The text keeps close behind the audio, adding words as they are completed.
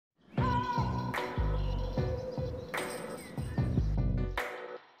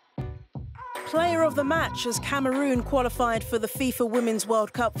Player of the match as Cameroon qualified for the FIFA Women's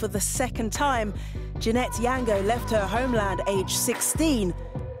World Cup for the second time, Ngock Yango left her homeland aged 16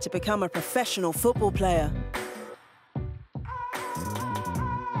 to become a professional football player.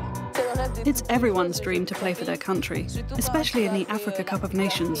 It's everyone's dream to play for their country, especially in the Africa Cup of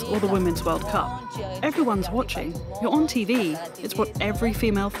Nations or the Women's World Cup. Everyone's watching. You're on TV. It's what every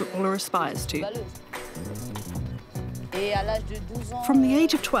female footballer aspires to. From the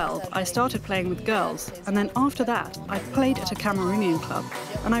age of 12, I started playing with girls, and then after that, I played at a Cameroonian club,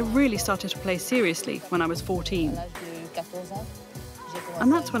 and I really started to play seriously when I was 14.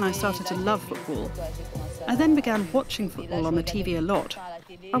 And that's when I started to love football. I then began watching football on the TV a lot.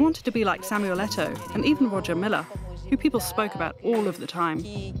 I wanted to be like Samuel Eto'o and even Roger Miller, who people spoke about all of the time.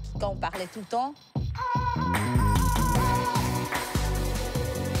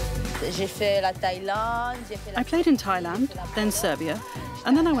 I played in Thailand, then Serbia,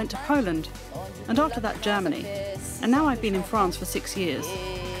 and then I went to Poland, and after that Germany, and now I've been in France for 6 years.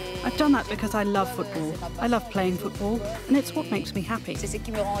 I've done that because I love football, I love playing football, and it's what makes me happy.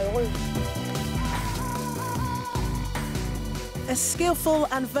 A skillful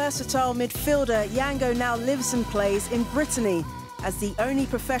and versatile midfielder, Yango now lives and plays in Brittany as the only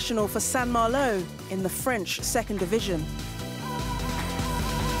professional for Saint-Malo in the French second division.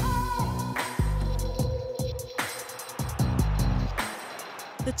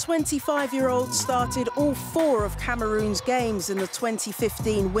 The 25-year-old started all 4 of Cameroon's games in the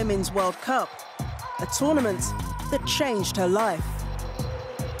 2015 Women's World Cup, a tournament that changed her life.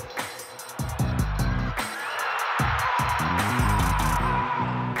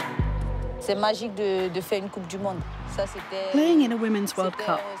 Playing in a Women's World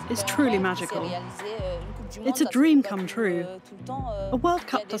Cup is truly magical. It's a dream come true. A World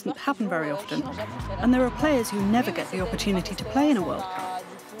Cup doesn't happen very often, and there are players who never get the opportunity to play in a World Cup.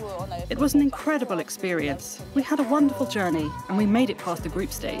 It was an incredible experience. We had a wonderful journey, and we made it past the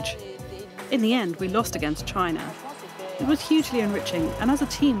group stage. In the end, we lost against China. It was hugely enriching, and as a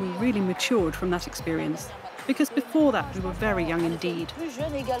team, we really matured from that experience, because before that, we were very young indeed.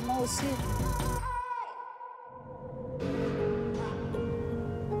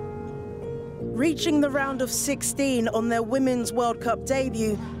 Reaching the round of 16 on their Women's World Cup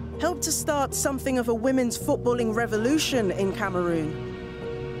debut helped to start something of a women's footballing revolution in Cameroon.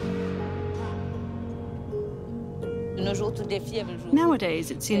 Nowadays,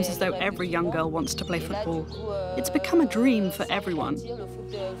 it seems as though every young girl wants to play football. It's become a dream for everyone.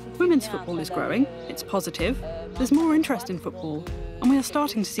 Women's football is growing, it's positive, there's more interest in football, and we are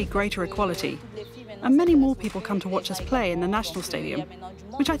starting to see greater equality. And many more people come to watch us play in the national stadium,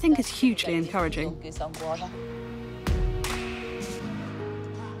 which I think is hugely encouraging.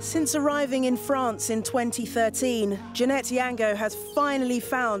 Since arriving in France in 2013, Ngock Yango has finally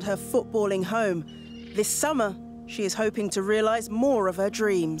found her footballing home. This summer, she is hoping to realise more of her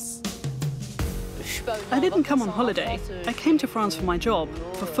dreams. I didn't come on holiday. I came to France for my job,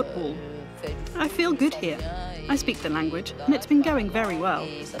 for football. I feel good here. I speak the language, and it's been going very well.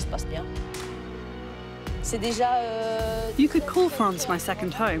 You could call France my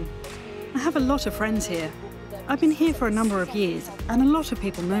second home. I have a lot of friends here. I've been here for a number of years, and a lot of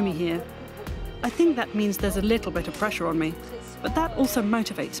people know me here. I think that means there's a little bit of pressure on me, but that also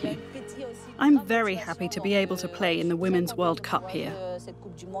motivates me. I'm very happy to be able to play in the Women's World Cup here.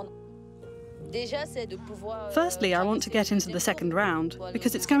 Firstly, I want to get into the second round,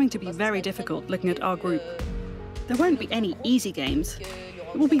 because it's going to be very difficult looking at our group. There won't be any easy games.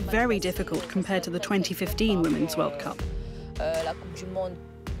 It will be very difficult compared to the 2015 Women's World Cup.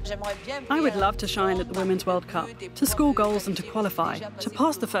 I would love to shine at the Women's World Cup, to score goals and to qualify, to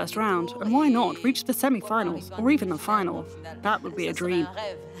pass the first round, and why not reach the semi-finals or even the final? That would be a dream.